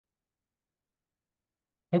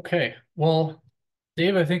Okay, well,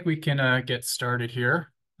 Dave, I think we can get started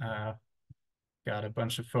here. Uh, got a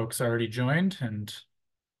bunch of folks already joined and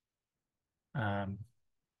um,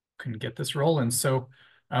 can get this rolling. So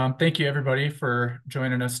thank you everybody for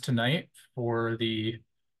joining us tonight for the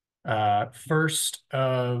first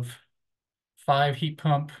of 5 heat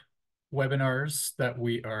pump webinars that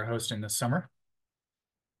we are hosting this summer.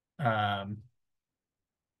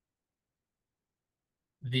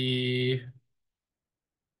 The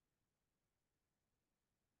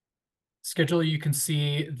schedule you can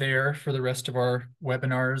see there for the rest of our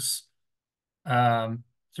webinars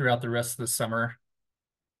throughout the rest of the summer.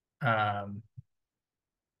 Um,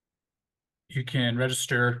 you can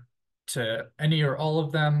register to any or all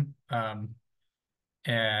of them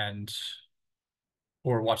and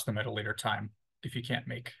or watch them at a later time if you can't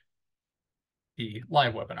make the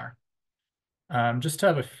live webinar. Just to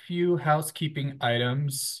have a few housekeeping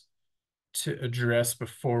items to address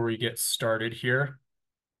before we get started here.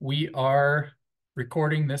 We are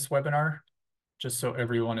recording this webinar just so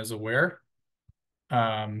everyone is aware.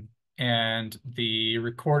 And the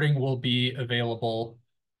recording will be available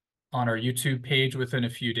on our YouTube page within a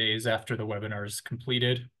few days after the webinar is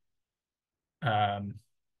completed.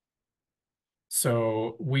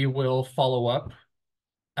 So we will follow up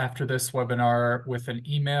after this webinar with an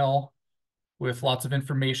email with lots of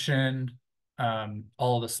information,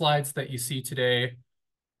 all of the slides that you see today,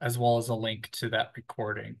 as well as a link to that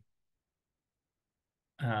recording.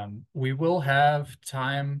 We will have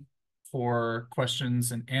time for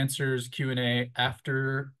questions and answers, Q&A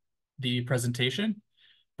after the presentation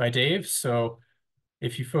by Dave. So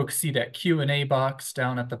if you folks see that Q&A box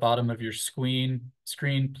down at the bottom of your screen,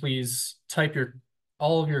 please type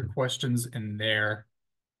all of your questions in there,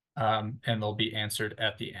 and they'll be answered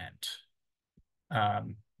at the end.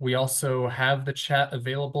 We also have the chat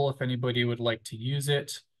available if anybody would like to use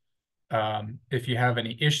it. If you have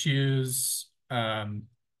any issues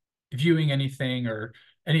viewing anything or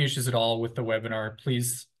any issues at all with the webinar,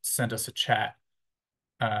 please send us a chat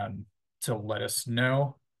to let us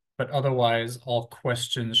know. But otherwise, all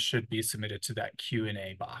questions should be submitted to that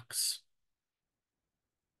Q&A box.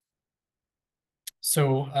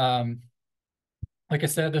 So, like I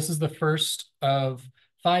said, this is the first of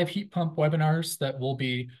 5 heat pump webinars that we'll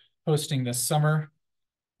be hosting this summer.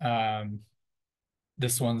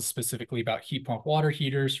 This one's specifically about heat pump water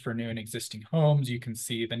heaters for new and existing homes. You can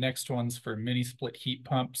see the next one's for mini split heat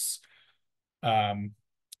pumps.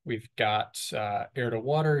 We've got air to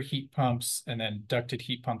water heat pumps and then ducted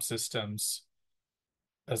heat pump systems,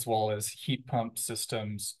 as well as heat pump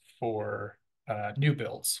systems for new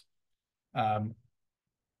builds.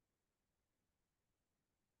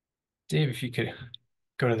 Dave, if you could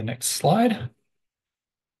go to the next slide.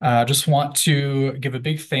 Just want to give a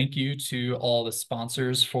big thank you to all the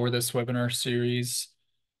sponsors for this webinar series.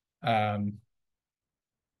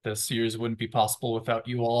 This series wouldn't be possible without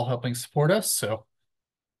you all helping support us. So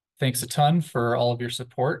thanks a ton for all of your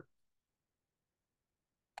support.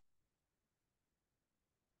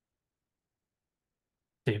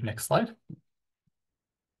 Dave, next slide.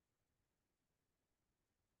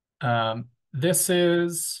 This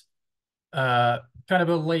is kind of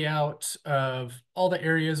a layout of all the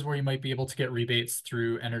areas where you might be able to get rebates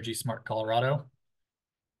through Energy Smart Colorado.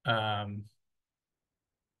 Energy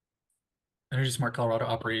Smart Colorado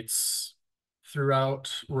operates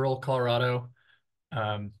throughout rural Colorado.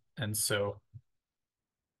 And so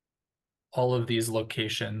all of these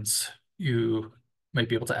locations, you might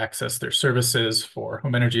be able to access their services for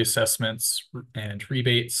home energy assessments and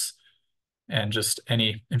rebates, and just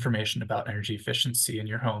any information about energy efficiency in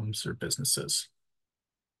your homes or businesses.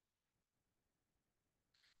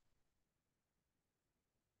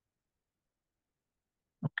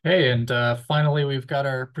 Okay, and finally, we've got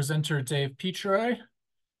our presenter, Dave Petroy.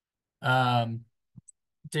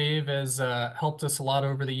 Dave has helped us a lot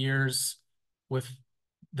over the years with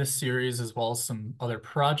this series, as well as some other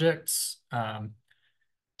projects.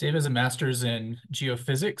 Dave has a master's in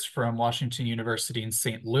geophysics from Washington University in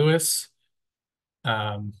St. Louis.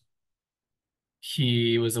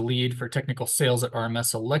 He was a lead for technical sales at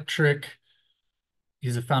RMS Electric.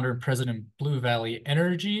 He's a founder and president of Blue Valley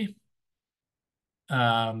Energy.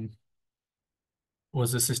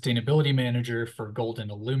 Was a sustainability manager for Golden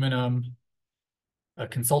Aluminum, a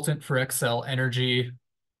consultant for Xcel Energy,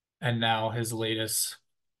 and now his latest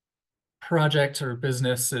project or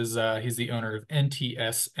business is he's the owner of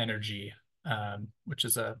NTS Energy, which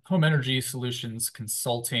is a home energy solutions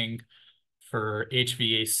consulting for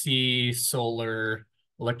HVAC, solar,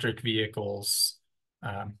 electric vehicles,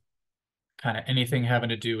 kind of anything having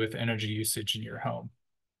to do with energy usage in your home.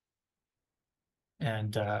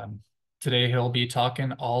 And today he'll be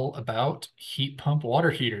talking all about heat pump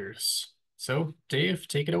water heaters. So Dave,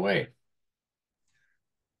 take it away.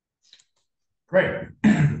 Great.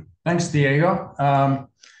 Thanks, Diego.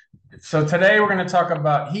 So today we're going to talk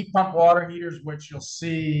about heat pump water heaters, which you'll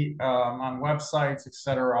see on websites, et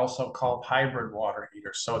cetera, also called hybrid water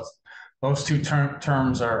heaters. So those two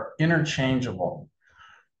terms are interchangeable.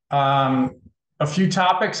 A few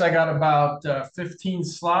topics. I got about 15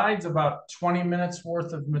 slides, about 20 minutes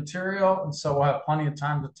worth of material. And so we'll have plenty of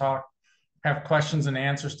time to talk, have questions and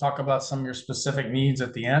answers, talk about some of your specific needs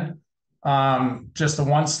at the end. Just the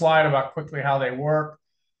one slide about quickly how they work,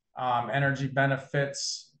 energy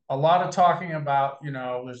benefits, a lot of talking about,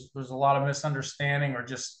 there's a lot of misunderstanding or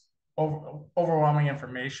just overwhelming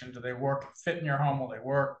information. Do they work, fit in your home? Will they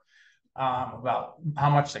work? About how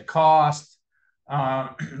much they cost,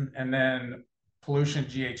 and then pollution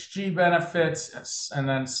GHG benefits, and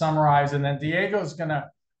then summarize. And then Diego's going to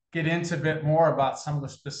get into a bit more about some of the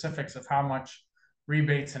specifics of how much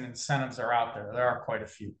rebates and incentives are out there. There are quite a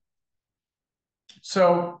few.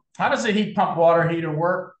 So how does a heat pump water heater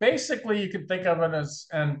work? Basically, you could think of it as,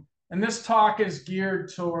 and this talk is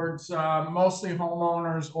geared towards mostly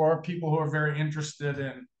homeowners or people who are very interested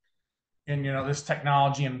in this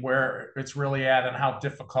technology and where it's really at and how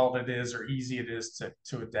difficult it is or easy it is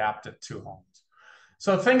to adapt it to homes.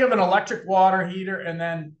 So think of an electric water heater, and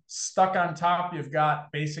then stuck on top, you've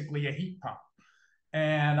got basically a heat pump.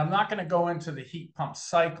 And I'm not going to go into the heat pump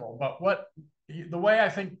cycle, but the way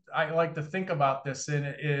I like to think about this in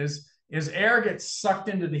it is air gets sucked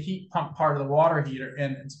into the heat pump part of the water heater,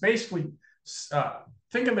 and it's basically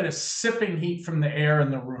think of it as sipping heat from the air in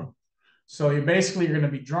the room. So you're going to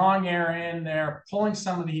be drawing air in there, pulling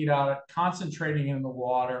some of the heat out, concentrating in the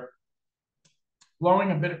water,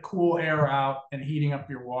 blowing a bit of cool air out, and heating up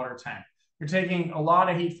your water tank. You're taking a lot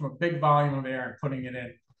of heat from a big volume of air and putting it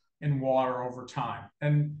in water over time.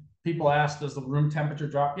 And people ask, does the room temperature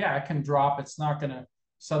drop? Yeah, it can drop. It's not going to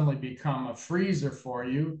suddenly become a freezer for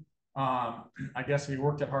you. I guess if you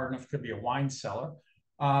worked it hard enough, it could be a wine cellar.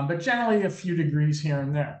 But generally a few degrees here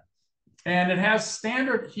and there. And it has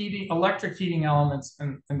standard heating, electric heating elements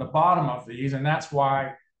in the bottom of these, and that's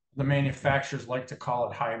why the manufacturers like to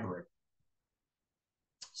call it hybrid.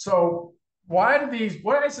 So why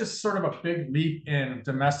is this sort of a big leap in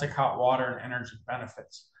domestic hot water and energy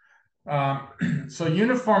benefits? So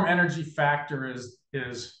uniform energy factor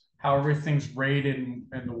is how everything's rated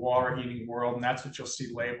in the water heating world, and that's what you'll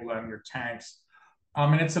see labeled on your tanks.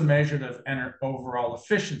 And it's a measure of overall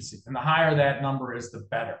efficiency, and the higher that number is, the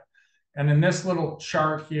better. And in this little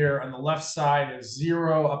chart here on the left side is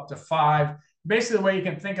 0 up to 5. Basically, the way you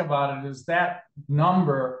can think about it is that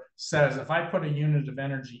number says, if I put a unit of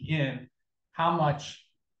energy in, how much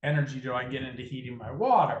energy do I get into heating my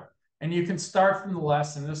water? And you can start from the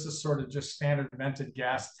less, and this is sort of just standard vented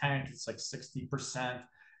gas tank. It's like 60%.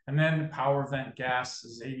 And then power vent gas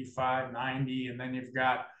is 85, 90. And then you've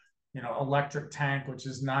got, electric tank, which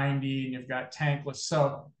is 90, and you've got tankless.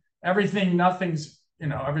 So nothing's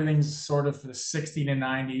sort of the 60 to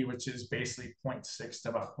 90, which is basically 0.6 to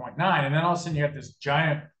about 0.9. And then all of a sudden you have this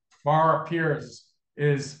giant bar up here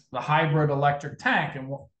is the hybrid electric tank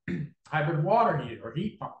and hybrid water heater or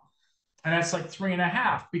heat pump. And that's like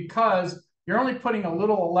 3.5, because you're only putting a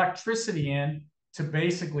little electricity in to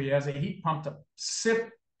basically, as a heat pump, to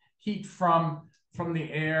sip heat from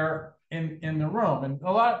the air in the room. And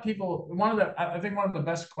a lot of people, I think one of the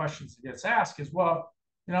best questions that gets asked is, well,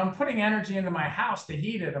 I'm putting energy into my house to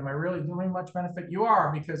heat it. Am I really doing much benefit? You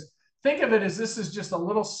are, because think of it as this is just a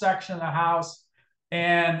little section of the house,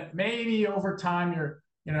 and maybe over time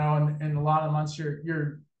in a lot of months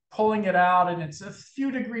you're pulling it out, and it's a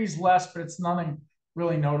few degrees less, but it's nothing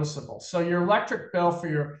really noticeable. So your electric bill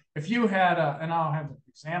if you had and I'll have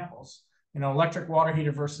examples, electric water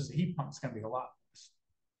heater versus a heat pump is going to be a lot less.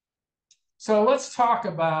 So let's talk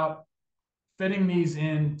about fitting these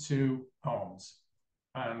into homes.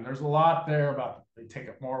 There's a lot there about they take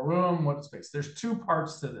up more room, what space. There's two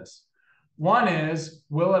parts to this. One is,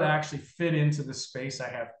 will it actually fit into the space I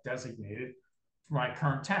have designated for my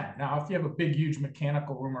current tenant? Now, if you have a big, huge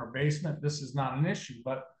mechanical room or basement, this is not an issue,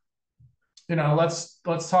 but let's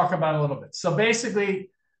talk about it a little bit. So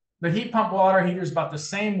basically, the heat pump water heater is about the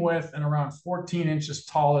same width and around 14 inches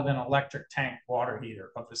taller than an electric tank water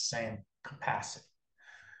heater of the same capacity.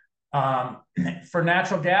 For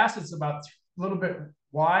natural gas, it's about a little bit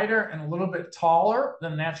wider and a little bit taller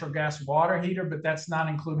than natural gas water heater, but that's not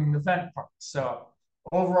including the vent part. So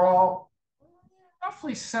overall,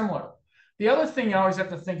 roughly similar. The other thing you always have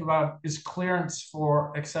to think about is clearance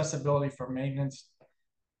for accessibility for maintenance.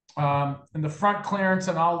 And the front clearance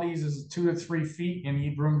on all these is 2 to 3 feet. You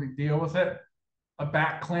need room to deal with it. A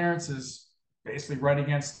back clearance is basically right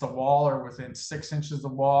against the wall or within 6 inches of the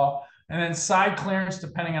wall. And then side clearance,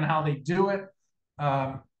 depending on how they do it,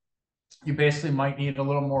 you basically might need a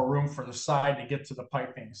little more room for the side to get to the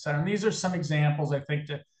piping. So, and these are some examples, I think,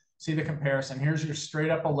 to see the comparison. Here's your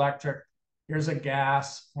straight up electric. Here's a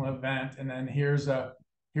gas vent, and then here's a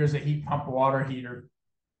heat pump water heater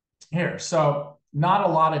here. So not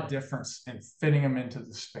a lot of difference in fitting them into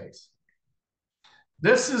the space.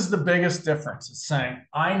 This is the biggest difference. It's saying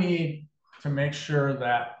I need to make sure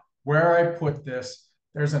that where I put this,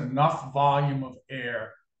 there's enough volume of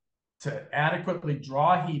air to adequately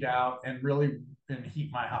draw heat out and really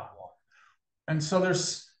heat my hot water. And so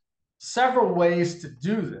there's several ways to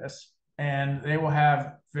do this, and they will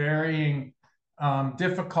have varying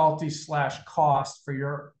difficulty / cost for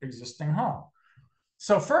your existing home.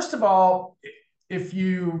 So first of all, if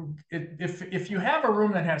you have a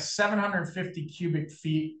room that has 750 cubic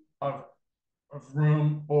feet of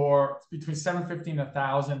room, or between 750 and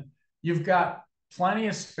 1,000, you've got plenty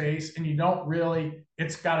of space, and you don't really,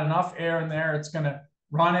 it's got enough air in there. It's going to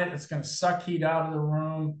run it. It's going to suck heat out of the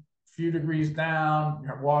room, a few degrees down.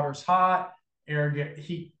 Your water's hot.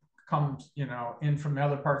 Heat comes, in from the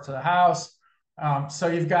other parts of the house. So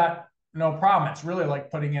you've got no problem. It's really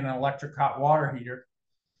like putting in an electric hot water heater.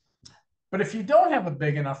 But if you don't have a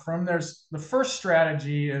big enough room, there's the first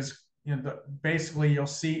strategy is, basically you'll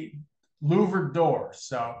see louvered doors.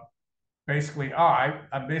 So basically, I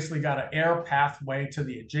basically got an air pathway to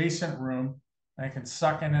the adjacent room. I can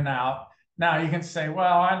suck in and out. Now you can say,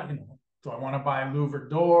 well, do I want to buy louvered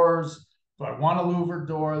doors? Do I want a louvered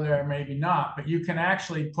door there? Maybe not. But you can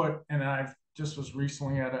actually put, and I just was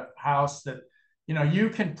recently at a house that, you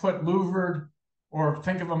can put louvered, or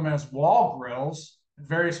think of them as wall grills, in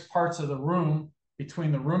various parts of the room,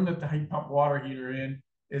 between the room that the heat pump water heater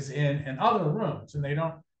is in and other rooms. And they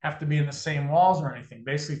don't have to be in the same walls or anything.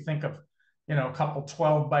 Basically think of, a couple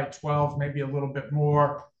 12 by 12, maybe a little bit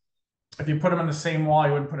more. If you put them in the same wall,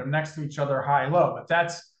 you wouldn't put them next to each other high low, but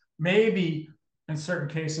that's maybe in certain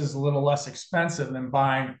cases a little less expensive than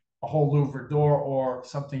buying a whole louvered door or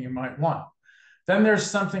something you might want. Then there's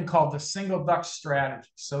something called the single duct strategy.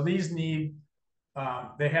 So these need,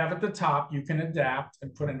 they have at the top, you can adapt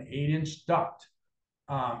and put an 8-inch duct,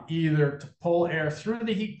 either to pull air through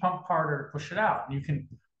the heat pump part or to push it out. And you can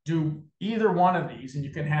do either one of these, and you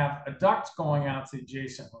can have a duct going out to the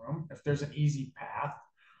adjacent room if there's an easy path.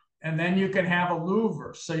 And then you can have a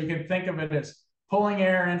louver. So you can think of it as pulling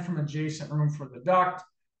air in from adjacent room for the duct,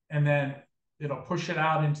 and then it'll push it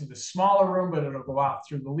out into the smaller room, but it'll go out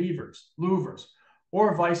through the louvers,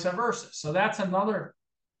 or vice versa. So that's another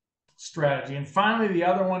strategy. And finally, the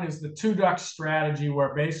other one is the 2-duct strategy,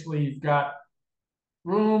 where basically you've got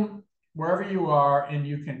room wherever you are, and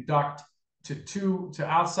you can duct to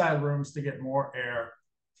outside rooms to get more air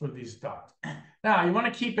for these ducts. Now, you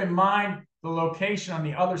want to keep in mind the location on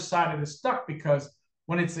the other side of this duct, because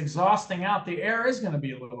when it's exhausting out, the air is going to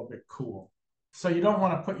be a little bit cool. So you don't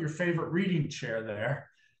want to put your favorite reading chair there,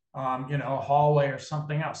 a hallway or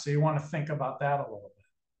something else. So you want to think about that a little bit.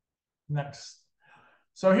 Next.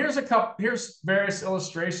 So here's various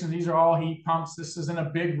illustrations. These are all heat pumps. This is in a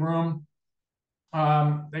big room.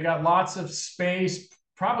 They got lots of space.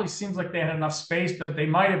 Probably seems like they had enough space, but this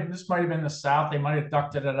might have been the South. They might have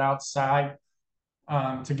ducted it outside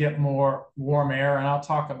to get more warm air. And I'll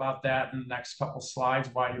talk about that in the next couple slides,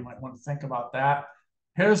 why you might want to think about that.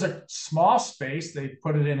 Here's a small space. They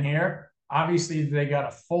put it in here. Obviously, they got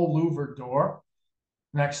a full louvered door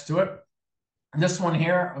next to it. And this one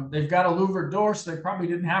here, they've got a louvered door, so they probably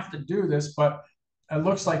didn't have to do this, but it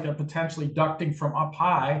looks like they're potentially ducting from up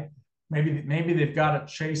high. Maybe they've got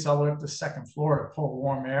to chase all the way up to the second floor to pull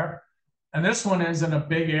warm air. And this one is in a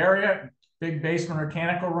big area, big basement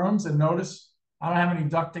mechanical rooms. And notice I don't have any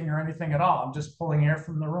ducting or anything at all. I'm just pulling air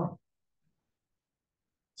from the room.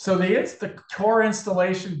 So the core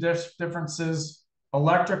installation differences: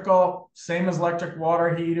 electrical, same as electric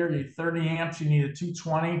water heater. You need 30 amps, you need a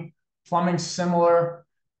 220. Plumbing similar.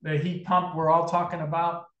 The heat pump, we're all talking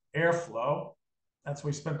about airflow. That's what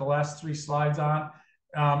we spent the last 3 slides on.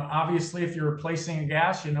 Obviously, if you're replacing a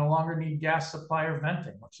gas, you no longer need gas supply or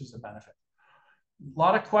venting, which is a benefit. A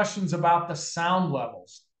lot of questions about the sound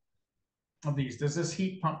levels of these. Does this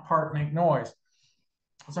heat pump part make noise?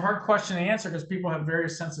 It's a hard question to answer because people have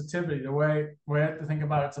various sensitivity. The way I have to think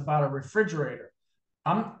about it's about a refrigerator.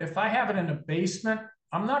 If I have it in a basement,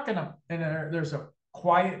 I'm not going to, there's a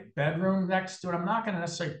quiet bedroom next to it, I'm not going to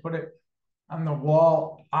necessarily put it on the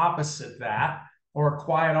wall opposite that, or a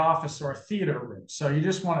quiet office or a theater room. So you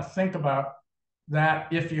just want to think about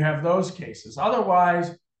that if you have those cases.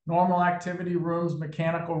 Otherwise, normal activity rooms,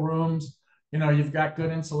 mechanical rooms, you've got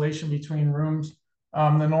good insulation between rooms,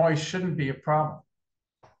 the noise shouldn't be a problem.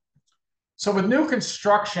 So with new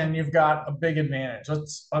construction, you've got a big advantage.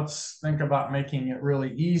 Let's think about making it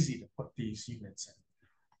really easy to put these units in.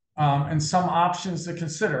 And some options to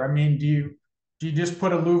consider. I mean, do you just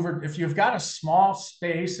put a louver? If you've got a small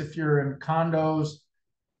space, if you're in condos,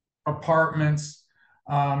 apartments,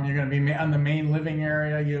 you're going to be on the main living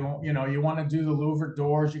area. You want to do the louver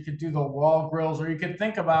doors. You could do the wall grills, or you could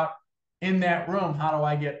think about in that room, how do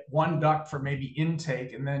I get one duct for maybe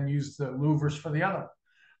intake and then use the louvers for the other?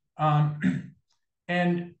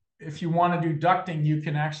 And if you want to do ducting, you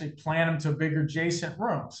can actually plan them to a bigger adjacent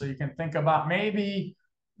room. So you can think about maybe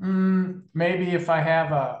if I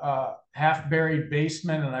have a half buried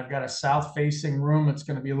basement and I've got a south facing room, it's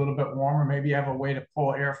going to be a little bit warmer. Maybe you have a way to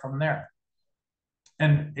pull air from there.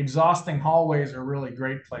 And exhausting hallways are really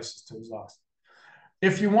great places to exhaust.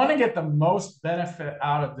 If you want to get the most benefit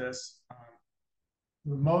out of this,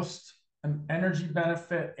 the most energy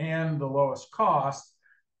benefit and the lowest cost,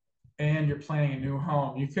 and you're planning a new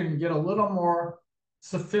home, you can get a little more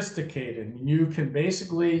sophisticated. You can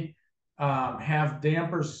basically have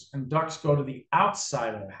dampers and ducts go to the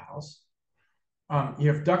outside of the house.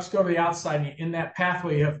 You have ducts go to the outside, and in that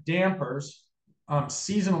pathway, you have dampers,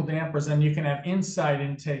 seasonal dampers, and you can have inside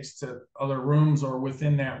intakes to other rooms or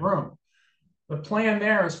within that room. The plan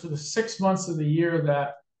there is for the 6 months of the year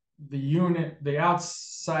that the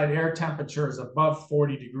outside air temperature is above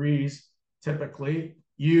 40 degrees, typically,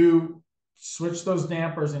 you switch those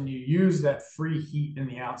dampers and you use that free heat in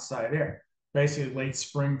the outside air, basically late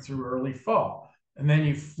spring through early fall. And then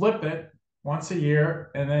you flip it once a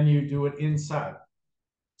year, and then you do it inside.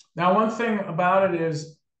 Now, one thing about it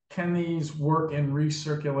is, can these work in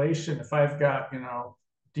recirculation? If I've got,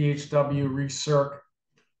 DHW recirc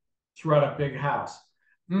throughout a big house,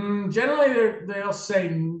 generally they'll say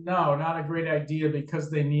no, not a great idea,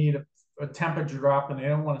 because they need a temperature drop and they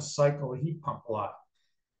don't want to cycle a heat pump a lot.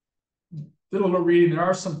 Little reading, there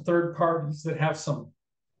are some third parties that have some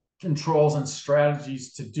controls and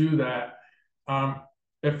strategies to do that.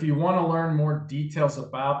 If you want to learn more details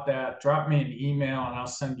about that, drop me an email and I'll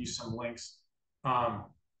send you some links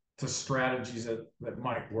to strategies that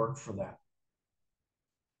might work for that.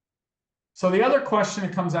 So the other question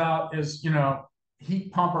that comes out is,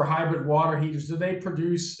 heat pump or hybrid water heaters, do they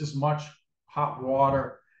produce as much hot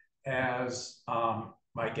water as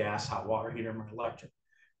my gas hot water heater, my electric?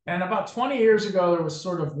 And about 20 years ago, there was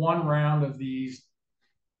sort of one round of these,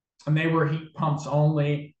 and they were heat pumps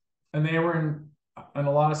only, and they were in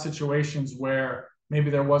a lot of situations where maybe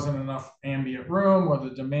there wasn't enough ambient room, or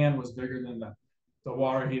the demand was bigger than the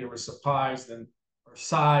water heater was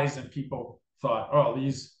size, and people thought, oh,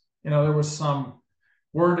 these, there was some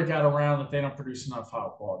word that got around that they don't produce enough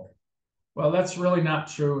hot water. Well, that's really not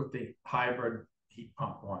true with the hybrid heat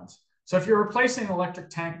pump ones. So if you're replacing an electric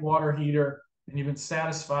tank water heater and you've been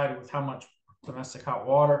satisfied with how much domestic hot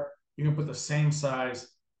water, you can put the same size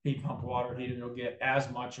heat pump water heater, you'll get as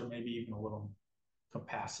much or maybe even a little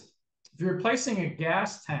capacity. If you're replacing a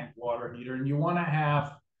gas tank water heater and you want to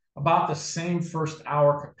have about the same first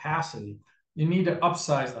hour capacity, you need to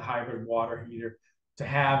upsize the hybrid water heater to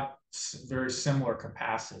have very similar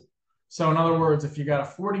capacity. So in other words, if you got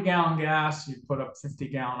a 40-gallon gas, you put up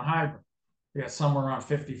 50-gallon hybrid. You got somewhere around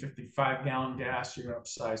 50, 55-gallon gas, you're going to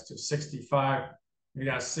upsize to 65. You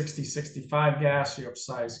got a 60, 65 gas, you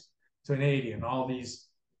upsize to an 80. And all these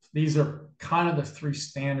are kind of the three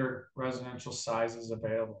standard residential sizes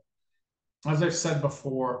available. As I've said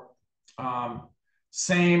before,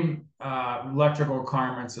 same electrical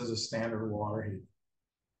requirements as a standard water heater.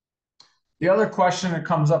 The other question that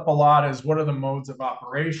comes up a lot is, what are the modes of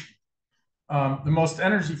operation? The most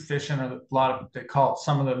energy efficient, or they call it,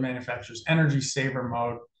 some of the manufacturers, energy saver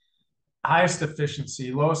mode, highest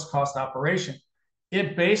efficiency, lowest cost operation.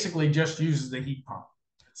 It basically just uses the heat pump.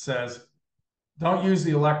 It says, don't use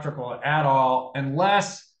the electrical at all,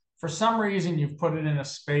 unless for some reason you've put it in a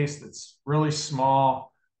space that's really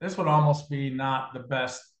small. This would almost be not the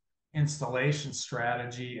best installation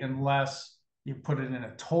strategy unless you put it in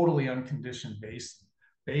a totally unconditioned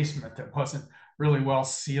basement that wasn't really well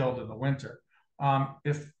sealed in the winter.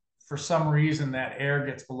 If for some reason that air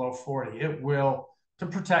gets below 40, it will, to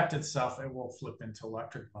protect itself, it will flip into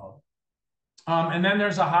electric mode. And then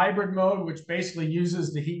there's a hybrid mode, which basically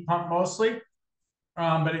uses the heat pump mostly,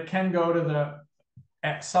 but it can go to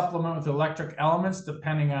the supplement with electric elements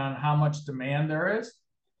depending on how much demand there is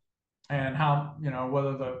and how,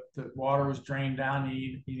 whether the water was drained down,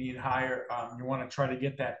 you need higher, you want to try to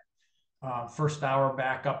get that first hour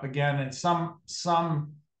back up again. And some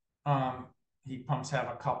heat pumps have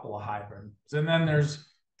a couple of hybrids. And then there's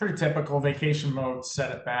pretty typical vacation mode,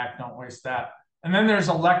 set it back, don't waste that. And then there's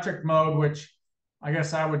electric mode, which I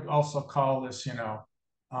guess I would also call this,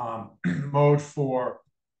 mode for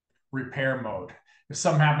repair mode. If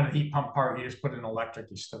something happened to the heat pump part, you just put in electric,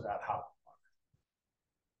 you still got hot.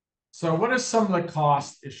 So what are some of the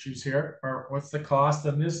cost issues here? Or what's the cost?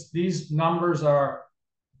 And these numbers are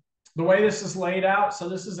the way this is laid out. So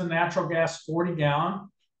this is a natural gas 40 gallon.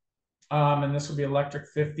 And this will be electric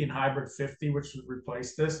 50 and hybrid 50, which would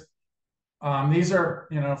replace this. These are,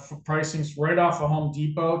 for pricings right off of Home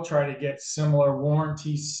Depot, try to get similar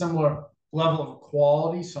warranties, similar level of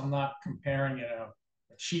quality. So I'm not comparing, a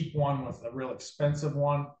cheap one with a real expensive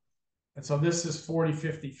one. And so this is 40,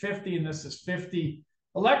 50, 50, and this is 50.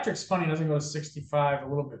 Electric's funny, doesn't go to 65, a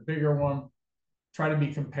little bit bigger one. Try to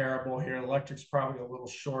be comparable here. Electric's probably a little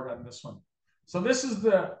short on this one. So this is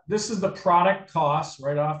the product cost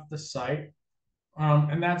right off the site.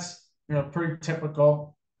 And that's, pretty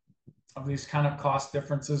typical of these kind of cost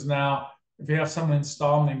differences. Now, if you have someone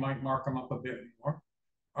install them, they might mark them up a bit more.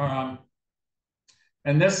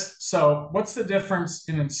 So what's the difference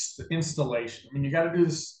in installation? I mean, you got to do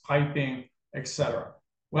this piping, etc.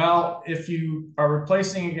 Well, if you are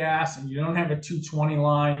replacing a gas and you don't have a 220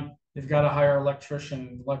 line, you've got to hire an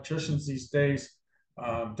electrician. Electricians these days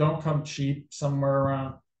don't come cheap, somewhere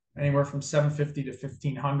around anywhere from $750 to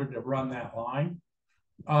 $1,500 to run that line.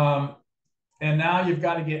 And now you've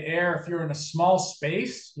got to get air. If you're in a small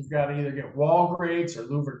space, you've got to either get wall grates or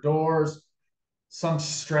louver doors, some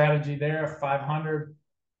strategy there, 500.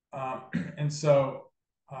 And so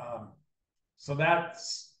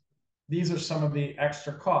these are some of the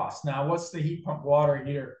extra costs. Now, what's the heat pump water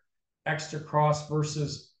heater extra cost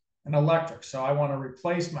versus an electric? So I want to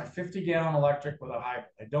replace my 50-gallon electric with a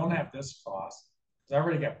hybrid. I don't have this cost because I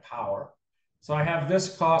already get power. So I have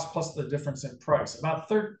this cost plus the difference in price.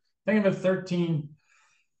 Think of it $1,300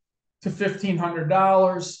 to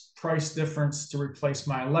 $1,500 price difference to replace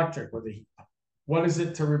my electric with a heat pump. What is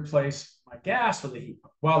it to replace my gas with a heat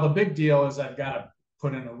pump? Well, the big deal is I've got to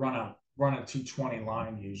put in run a 220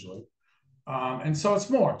 line usually. And so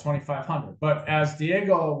it's more, $2,500. But as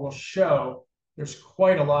Diego will show, there's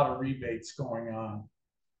quite a lot of rebates going on.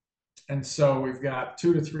 And so we've got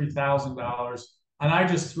 $2,000 to $3,000. And I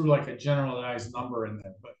just threw like a generalized number in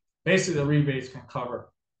there. But basically, the rebates can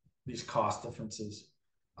cover these cost differences.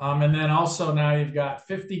 And then also now you've got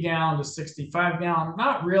 50-gallon to 65-gallon.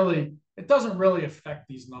 Not really, it doesn't really affect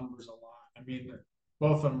these numbers a lot. I mean,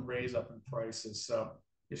 both of them raise up in prices. So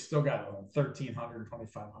you've still got $1,300,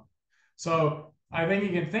 $2,500. So I think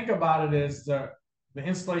you can think about it as the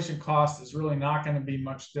installation cost is really not going to be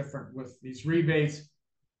much different with these rebates.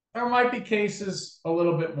 There might be cases a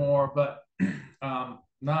little bit more, but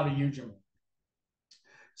not a huge amount.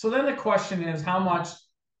 So then the question is, how much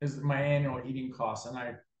is my annual heating cost? And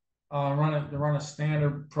I run a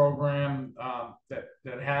standard program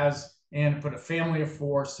that has and put a family of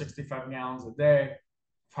 4, 65 gallons a day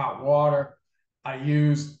of hot water.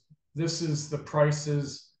 This is the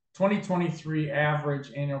prices, 2023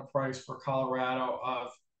 average annual price for Colorado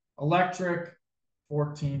of electric,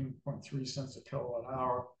 14.3 cents a kilowatt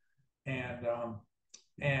hour, and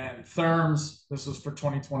therms, this was for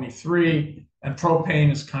 2023, and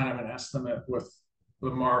propane is kind of an estimate with the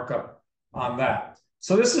markup on that.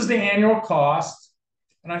 So this is the annual cost.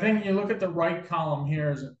 And I think you look at the right column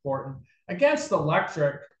here is important. Against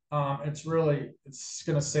electric, it's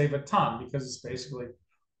going to save a ton because it's basically,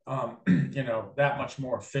 that much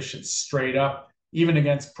more efficient straight up, even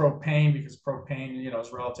against propane, because propane,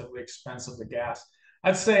 is relatively expensive to gas.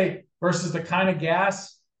 I'd say versus the kind of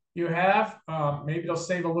gas you have, maybe it'll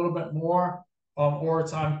save a little bit more, or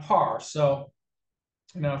it's on par. So,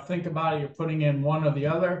 think about it. You're putting in one or the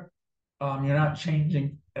other. You're not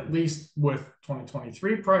changing, at least with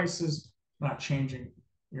 2023 prices, not changing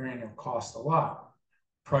your annual cost a lot.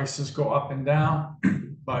 Prices go up and down,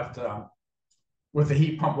 but with the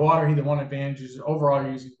heat pump water heater, one advantage is overall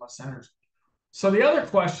you're using less energy. So the other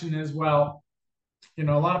question is, well, a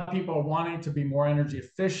lot of people are wanting to be more energy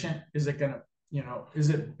efficient. Is it going to, is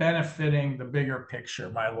it benefiting the bigger picture,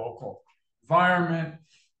 my local environment,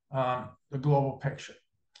 the global picture?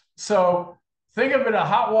 So think of it, a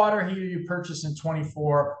hot water heater you purchase in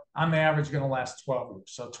 24, on the average, going to last 12 years,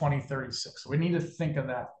 so 2036. So we need to think of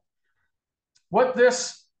that. What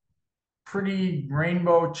this pretty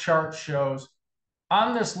rainbow chart shows,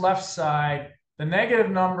 on this left side, the negative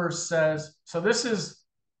number says, so this is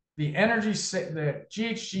the the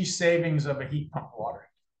GHG savings of a heat pump water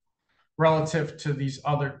relative to these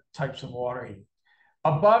other types of water heat.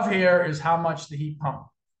 Above here is how much the heat pump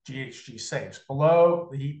GHG saves. Below,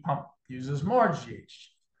 the heat pump uses more GHG.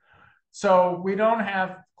 So we don't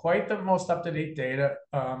have quite the most up-to-date data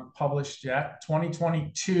published yet.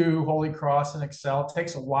 2022, Holy Cross and Excel, it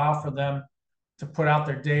takes a while for them to put out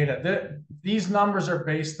their data. These numbers are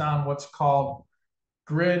based on what's called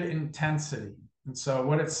grid intensity. And so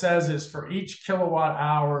what it says is for each kilowatt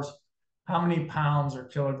hours, how many pounds or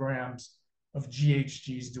kilograms of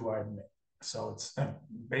GHGs do I emit? So it's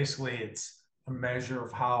basically it's a measure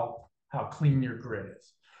of how clean your grid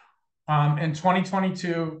is. In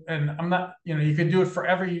 2022, and I'm not, you could do it for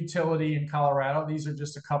every utility in Colorado. These are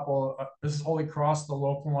just a couple. This is Holy Cross, the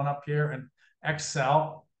local one up here, and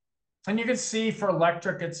Excel. And you can see for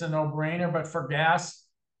electric, it's a no-brainer, but for gas,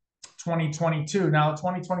 2022. Now, the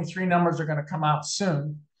 2023 numbers are going to come out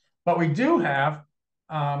soon, but we do have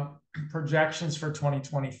projections for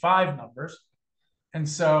 2025 numbers. And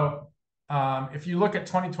so if you look at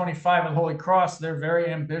 2025 at Holy Cross, they're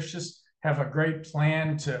very ambitious, have a great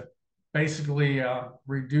plan to basically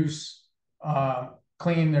reduce,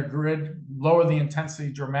 clean their grid, lower the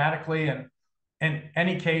intensity dramatically. And in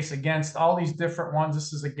any case, against all these different ones,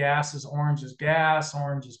 this is a gas, is orange is gas,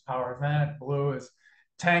 orange is power event, blue is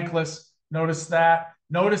tankless. Notice that.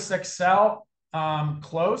 Notice Excel,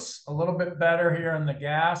 close, a little bit better here in the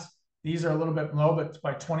gas. These are a little bit low, but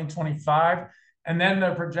by 2025. And then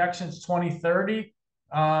the projections 2030,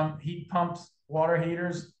 heat pumps, water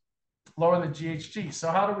heaters, lower the GHG. So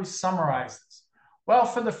how do we summarize this? Well,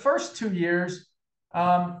 for the first 2 years,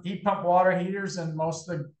 heat pump water heaters and most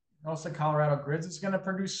of Colorado grids is going to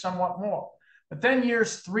produce somewhat more. But then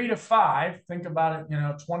years 3 to 5, think about it,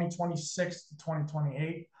 2026 to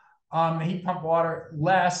 2028, the heat pump water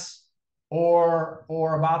less or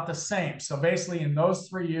about the same. So basically in those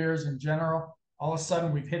 3 years in general, all of a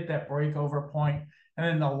sudden we've hit that breakover point. And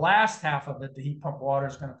then the last half of it, the heat pump water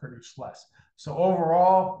is going to produce less. So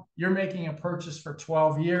overall, you're making a purchase for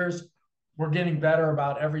 12 years. We're getting better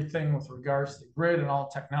about everything with regards to the grid and all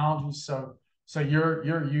technologies. So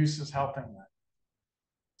your use is helping that.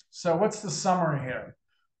 So what's the summary here?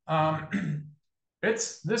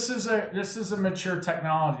 This is a mature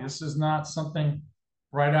technology. This is not something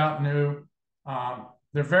right out new.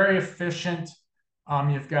 They're very efficient.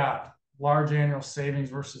 You've got large annual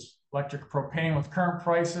savings versus electric propane. With current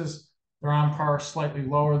prices, they're on par, slightly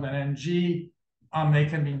lower than NG. They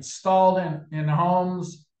can be installed in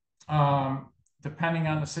homes. Depending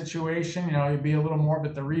on the situation, you'd be a little more,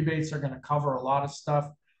 but the rebates are going to cover a lot of stuff,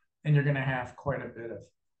 and you're going to have quite a bit of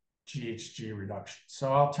GHG reduction.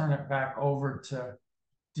 So I'll turn it back over to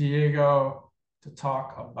Diego to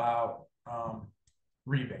talk about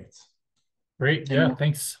rebates. Great. Yeah,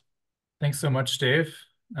 thanks. Thanks so much, Dave.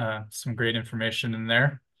 Some great information in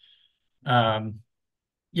there.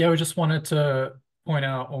 Yeah, we just wanted to point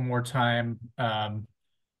out one more time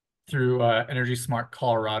through Energy Smart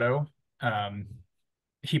Colorado,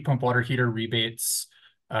 heat pump water heater rebates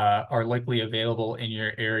are likely available in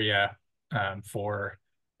your area for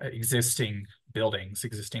existing buildings,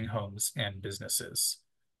 existing homes and businesses.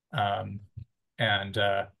 And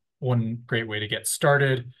one great way to get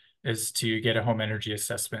started is to get a home energy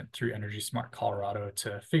assessment through Energy Smart Colorado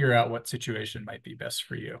to figure out what situation might be best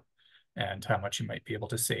for you and how much you might be able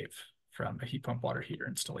to save from a heat pump water heater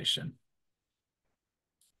installation.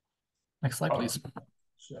 Next slide, please.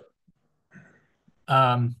 Sure.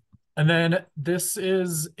 And then this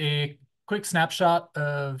is a quick snapshot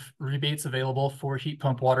of rebates available for heat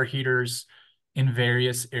pump water heaters in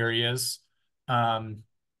various areas.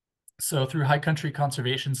 So through High Country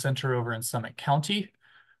Conservation Center over in Summit County,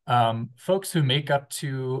 folks who make up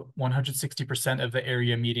to 160% of the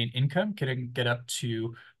area median income can get up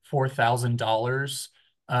to $4,000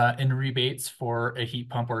 in rebates for a heat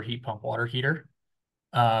pump or heat pump water heater.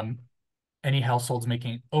 Any households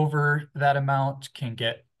making over that amount can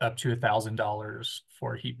get up to $1,000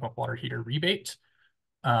 for a heat pump water heater rebate.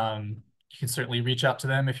 You can certainly reach out to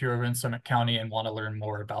them if you're over in Summit County and want to learn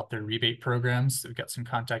more about their rebate programs. We've got some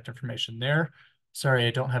contact information there. Sorry,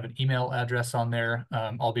 I don't have an email address on there.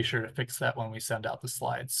 I'll be sure to fix that when we send out the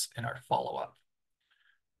slides in our follow-up.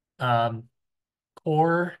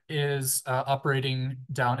 CORE is operating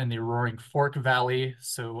down in the Roaring Fork Valley,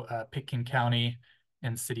 so Pitkin County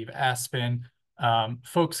and City of Aspen.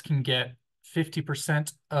 Folks can get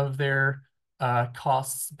 50% of their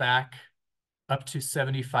costs back, up to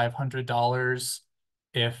 $7,500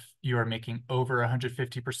 if you are making over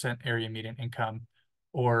 150% area median income,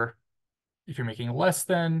 or if you're making less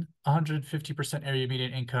than 150% area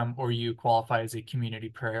median income, or you qualify as a community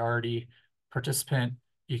priority participant,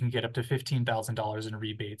 you can get up to $15,000 in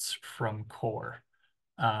rebates from CORE.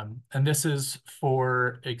 And this is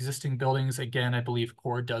for existing buildings. Again, I believe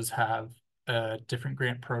Core does have a different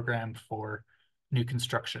grant program for new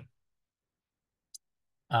construction.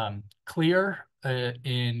 Clear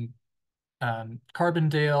in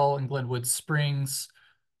Carbondale and Glenwood Springs,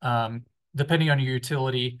 depending on your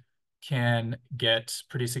utility, can get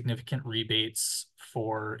pretty significant rebates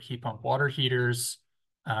for heat pump water heaters.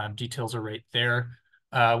 Details are right there.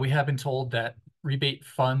 We have been told that rebate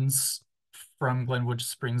funds from Glenwood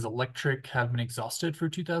Springs Electric have been exhausted for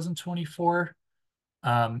 2024,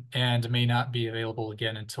 and may not be available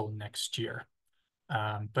again until next year.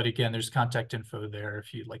 But again, there's contact info there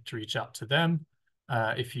if you'd like to reach out to them.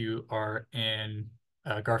 If you are in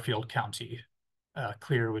Garfield County,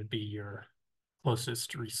 Clear would be your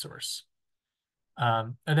closest resource.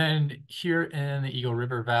 And then here in the Eagle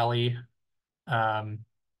River Valley,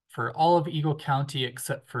 for all of Eagle County,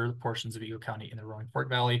 except for the portions of Eagle County in the Roaring Fork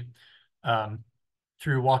Valley,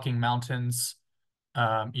 through Walking Mountains,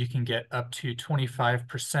 you can get up to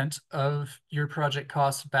 25% of your project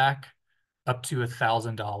costs back, up to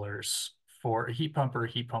 $1,000 for a heat pump or a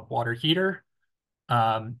heat pump water heater.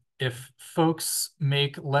 If folks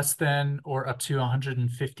make less than or up to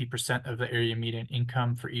 150% of the area median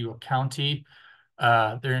income for Eagle County,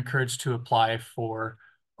 they're encouraged to apply for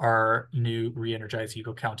our new Re-Energize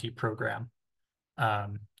Eagle County program,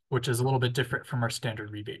 which is a little bit different from our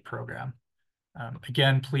standard rebate program.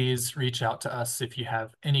 Again, please reach out to us if you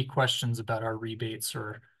have any questions about our rebates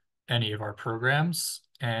or any of our programs,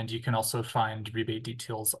 and you can also find rebate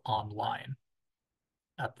details online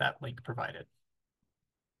at that link provided.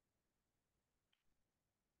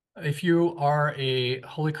 If you are a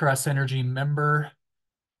Holy Cross Energy member,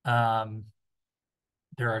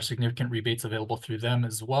 there are significant rebates available through them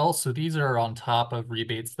as well. So these are on top of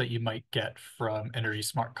rebates that you might get from Energy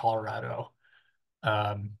Smart Colorado.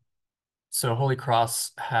 So Holy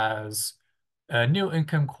Cross has a new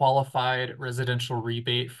income qualified residential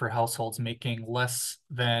rebate for households making less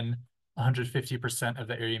than 150% of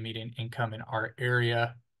the area median income in our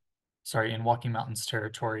area, in Walking Mountains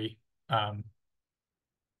territory.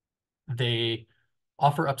 They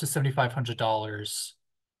offer up to $7,500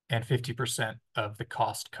 and 50% of the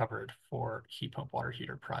cost covered for heat pump water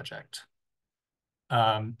heater project.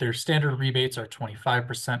 Their standard rebates are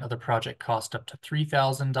 25% of the project cost up to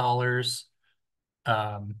 $3,000.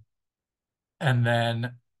 And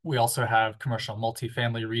then we also have commercial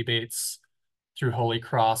multifamily rebates through Holy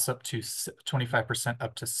Cross up to 25%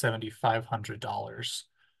 up to $7,500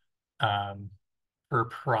 per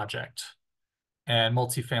project. And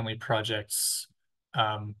multifamily projects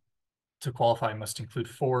to qualify must include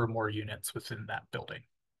 4 or more units within that building.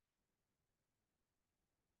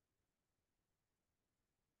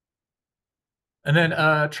 And then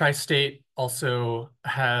Tri-State also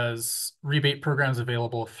has rebate programs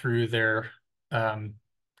available through their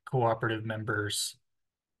cooperative members.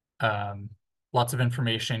 Lots of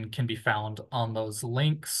information can be found on those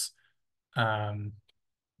links.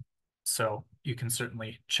 So you can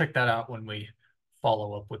certainly check that out when we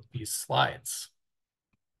follow up with these slides.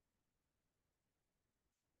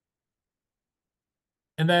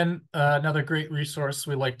 And then another great resource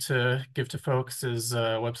we like to give to folks is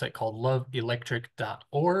a website called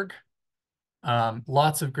loveelectric.org.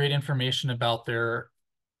 Lots of great information about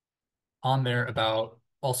on there about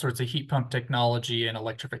all sorts of heat pump technology and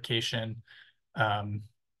electrification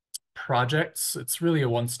projects. It's really a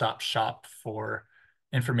one-stop shop for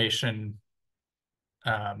information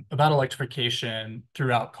about electrification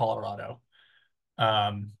throughout Colorado.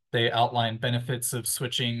 They outline benefits of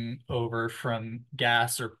switching over from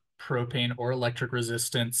gas or propane or electric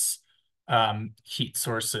resistance heat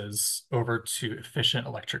sources over to efficient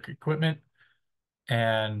electric equipment.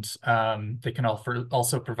 And they can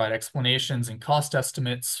also provide explanations and cost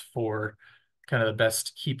estimates for kind of the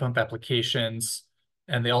best heat pump applications.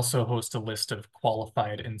 And they also host a list of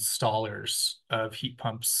qualified installers of heat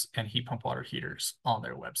pumps and heat pump water heaters on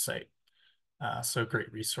their website. So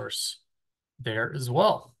great resource there as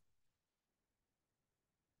well.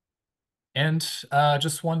 And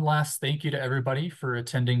just one last thank you to everybody for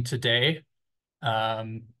attending today.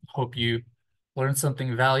 Hope you learned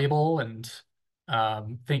something valuable, and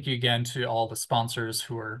thank you again to all the sponsors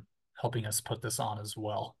who are helping us put this on as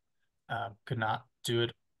well. Could not do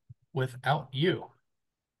it without you.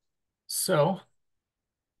 So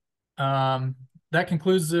that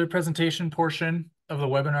concludes the presentation portion of the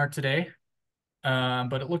webinar today.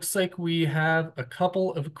 But it looks like we have a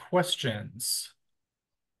couple of questions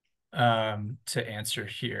to answer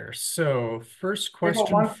here. So first question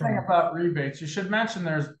One thing about rebates, you should mention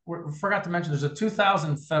we forgot to mention there's a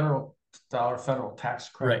 $2,000 federal federal tax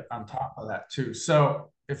Right. credit on top of that too.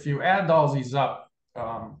 So if you add all these up,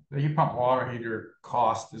 the heat pump water heater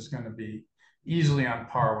cost is going to be easily on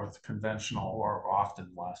par with conventional or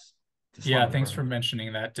often less. Just Yeah, wanted to thanks bring for that.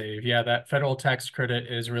 mentioning that, Dave. Yeah, that federal tax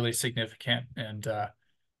credit is really significant and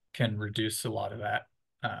can reduce a lot of that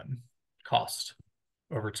cost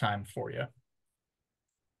over time for you.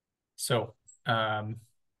 So,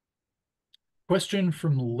 question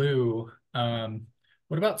from Lou.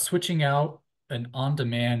 What about switching out an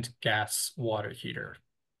on-demand gas water heater?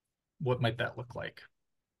 What might that look like?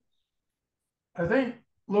 I think,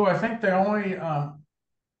 Lou, I think the only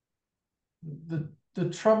the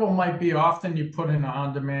trouble might be often you put in an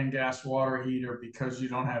on-demand gas water heater because you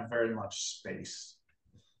don't have very much space.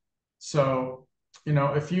 So,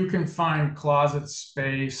 if you can find closet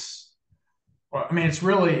space, well, I mean, it's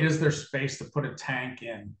really, is there space to put a tank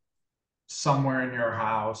in somewhere in your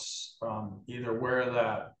house, either where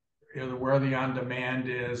the on demand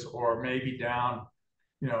is, or maybe down,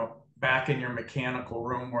 back in your mechanical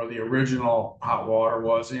room where the original hot water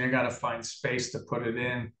was, and you got to find space to put it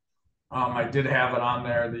in. I did have it on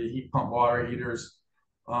there. The heat pump water heaters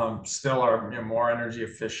still are, more energy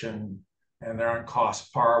efficient, and they're on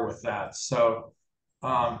cost par with that. So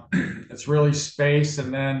it's really space,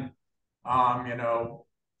 and then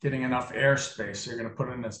getting enough airspace. You're going to put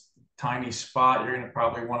in this tiny spot. You're going to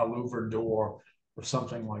probably want a louver door or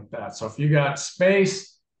something like that. So if you got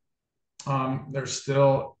space, there's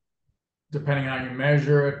still, depending on how you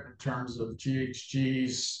measure it, in terms of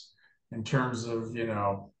GHGs, in terms of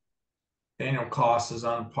annual cost is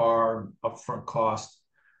on par, upfront cost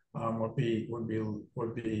would be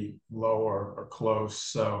lower or close.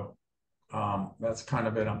 So that's kind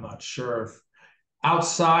of it. I'm not sure if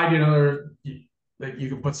outside, that you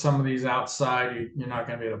can put some of these outside. You're not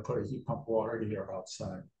going to be able to put a heat pump water heater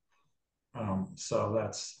outside. So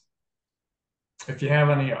that's, if you have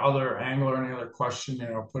any other angle or any other question,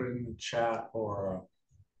 put it in the chat, or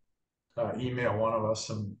email one of us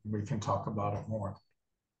and we can talk about it more.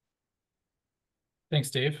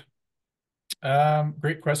 Thanks, Dave.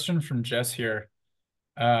 Great question from Jess here.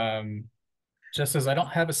 Jess says, I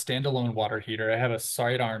don't have a standalone water heater. I have a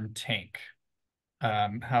sidearm tank.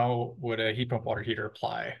 How would a heat pump water heater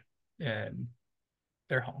apply in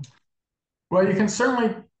their home? Well, you can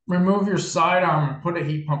certainly remove your sidearm and put a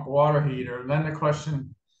heat pump water heater. Then the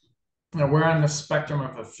question, where on the spectrum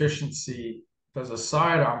of efficiency does a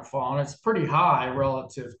sidearm fall? And it's pretty high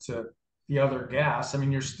relative to the other gas. I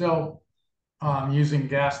mean, you're still using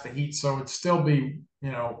gas to heat, so it'd still be,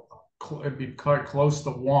 it'd be quite close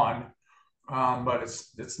to one, but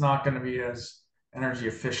it's not going to be as energy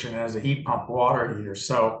efficient as a heat pump water heater.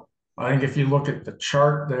 So I think if you look at the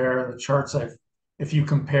chart there, if you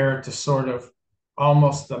compare it to sort of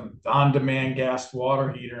almost the on-demand gas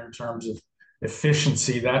water heater in terms of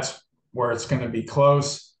efficiency, that's where it's going to be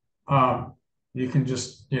close. You can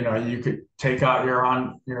just, you could take out your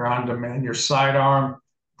on-demand, your sidearm,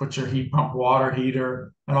 put your heat pump water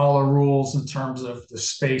heater, and all the rules in terms of the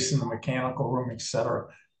space in the mechanical room, et cetera,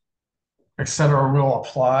 will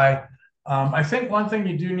apply. I think one thing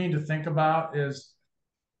you do need to think about is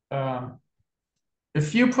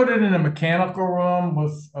if you put it in a mechanical room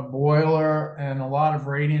with a boiler and a lot of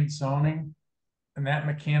radiant zoning, and that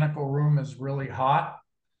mechanical room is really hot,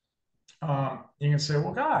 you can say,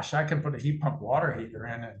 well, gosh, I can put a heat pump water heater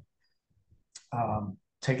in and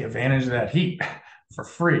take advantage of that heat for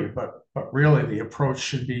free. But really, the approach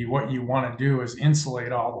should be, what you want to do is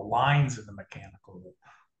insulate all the lines in the mechanical room.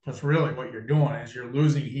 Because really what you're doing is you're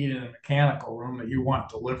losing heat in a mechanical room that you want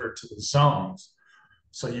delivered to the zones.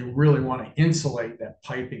 So you really want to insulate that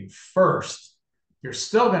piping first. You're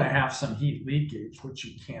still going to have some heat leakage, which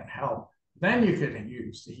you can't help. Then you can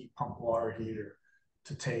use the heat pump water heater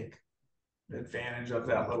to take advantage of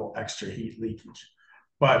that little extra heat leakage.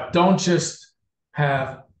 But don't just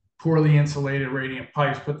have poorly insulated radiant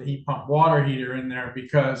pipes, put the heat pump water heater in there,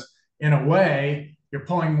 because in a way, you're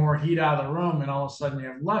pulling more heat out of the room, and all of a sudden you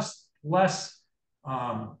have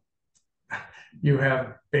you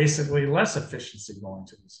have basically less efficiency going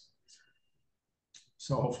to this.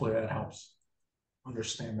 So hopefully that helps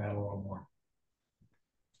understand that a little more.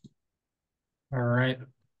 All right,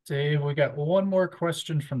 Dave, we got one more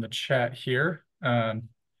question from the chat here. I'm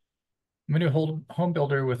a new home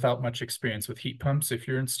builder without much experience with heat pumps. If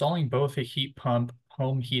you're installing both a heat pump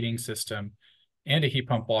home heating system and a heat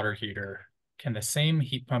pump water heater, can the same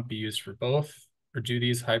heat pump be used for both, or do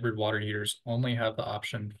these hybrid water heaters only have the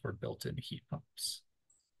option for built-in heat pumps?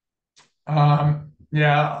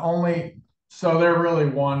 Yeah, only. So they're really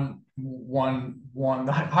one.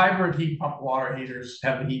 The hybrid heat pump water heaters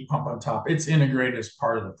have the heat pump on top. It's integrated as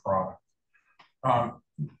part of the product.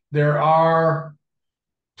 There are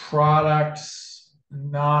products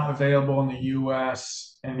not available in the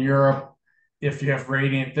US and Europe. If you have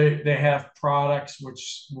Radiant, they have products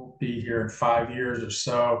which will be here in 5 years or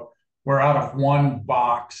so, where out of one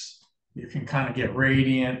box, you can kind of get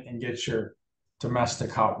Radiant and get your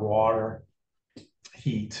domestic hot water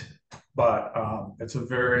heat. But it's a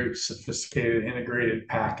very sophisticated integrated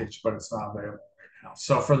package, but it's not available right now.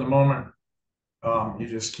 So for the moment, you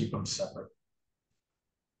just keep them separate.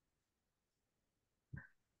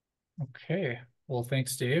 Okay. Well,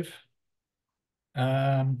 thanks, Dave.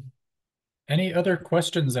 Um, any other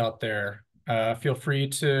questions out there? Feel free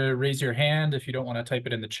to raise your hand if you don't want to type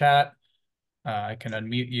it in the chat. I can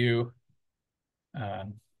unmute you.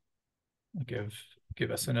 Um,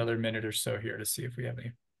 give us another minute or so here to see if we have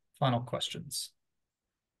any final questions.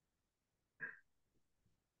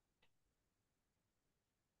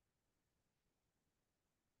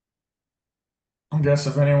 I guess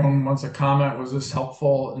if anyone wants to comment, was this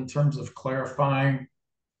helpful in terms of clarifying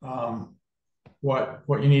um, what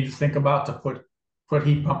you need to think about to put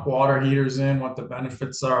heat pump water heaters in, what the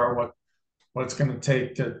benefits are, what it's going to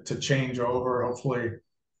take to change over? Hopefully,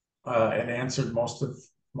 it answered most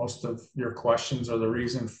of your questions or the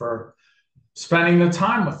reason for spending the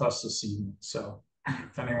time with us this evening. So,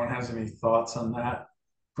 if anyone has any thoughts on that,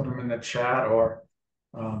 put them in the chat, or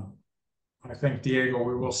I think Diego,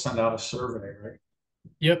 we will send out a survey, right?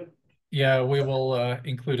 Yep. Yeah, we will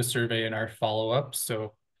include a survey in our follow-up.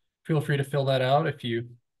 So feel free to fill that out if you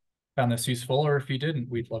found this useful, or if you didn't,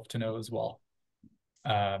 we'd love to know as well.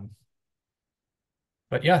 But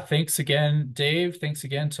yeah, thanks again, Dave. Thanks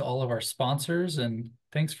again to all of our sponsors, and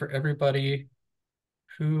thanks for everybody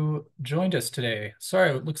who joined us today. Sorry,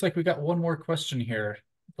 it looks like we got one more question here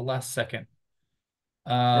at the last second.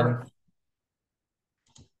 Sure.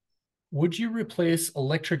 Would you replace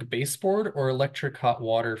electric baseboard or electric hot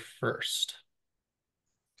water first?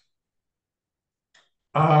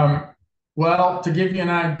 Well, to give you an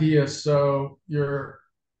idea, so your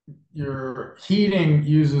heating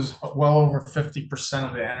uses well over 50%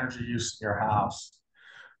 of the energy use in your house.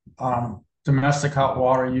 Domestic hot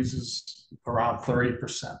water uses around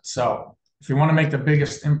 30%. So if you want to make the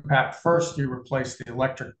biggest impact first, you replace the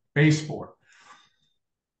electric baseboard.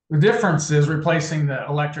 The difference is replacing the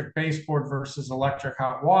electric baseboard versus electric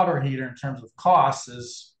hot water heater in terms of cost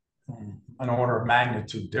is an order of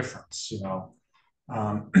magnitude difference. You're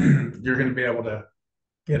going to be able to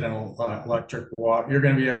get an electric water. You're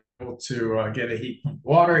going to be able to get a heat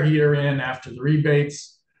water heater in after the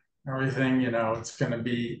rebates, everything. It's going to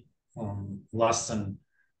be less than,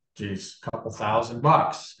 geez, a couple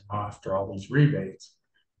 $1,000 after all these rebates.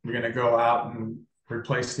 You're going to go out and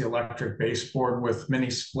replace the electric baseboard with mini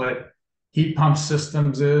split heat pump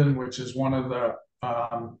systems which is one of the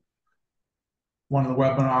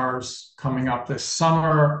webinars coming up this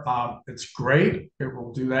summer. It's great. It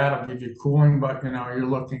will do that. It'll give you cooling, but you're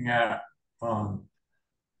looking at, the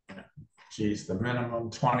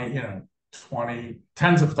minimum 20,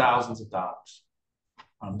 tens of thousands of dollars,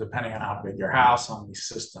 depending on how big your house, on these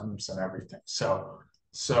systems and everything. So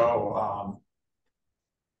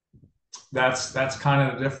that's kind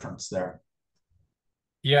of the difference there.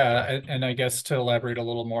 Yeah, and I guess to elaborate a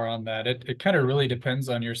little more on that, it kind of really depends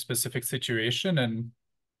on your specific situation and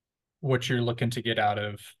what you're looking to get out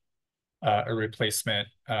of a replacement.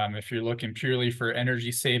 If you're looking purely for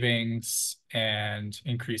energy savings and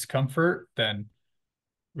increased comfort, then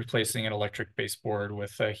replacing an electric baseboard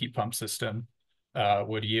with a heat pump system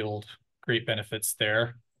would yield great benefits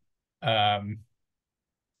there.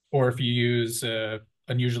 Or if you use a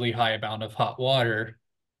unusually high amount of hot water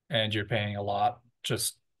and you're paying a lot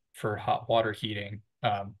just for hot water heating,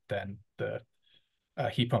 then the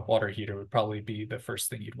heat pump water heater would probably be the first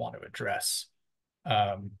thing you'd want to address.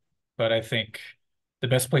 But I think the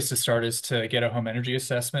best place to start is to get a home energy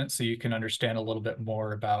assessment so you can understand a little bit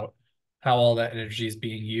more about how all that energy is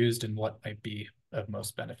being used and what might be of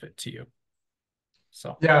most benefit to you.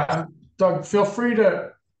 So yeah, Doug, feel free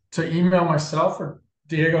to email myself or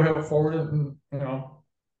Diego, he'll forward it, and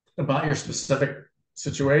about your specific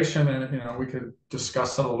situation, and we could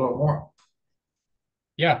discuss it a little more.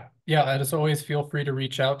 yeah, as always, feel free to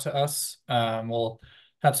reach out to us. We'll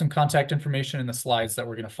have some contact information in the slides that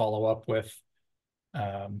we're going to follow up with.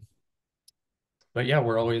 But yeah,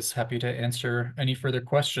 we're always happy to answer any further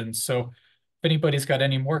questions. So if anybody's got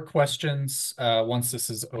any more questions, once this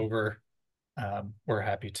is over, we're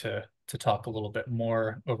happy to talk a little bit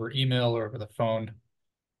more over email or over the phone.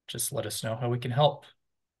 Just let us know how we can help.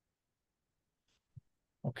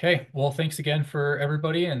 Okay, well, thanks again for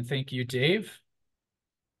everybody, and thank you, Dave.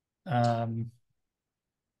 Thank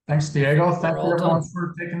Thanks, I think Diego. we're Thank you, all everyone, done.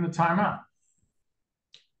 for taking the time out.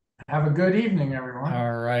 Have a good evening, everyone.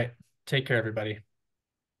 All right. Take care, everybody.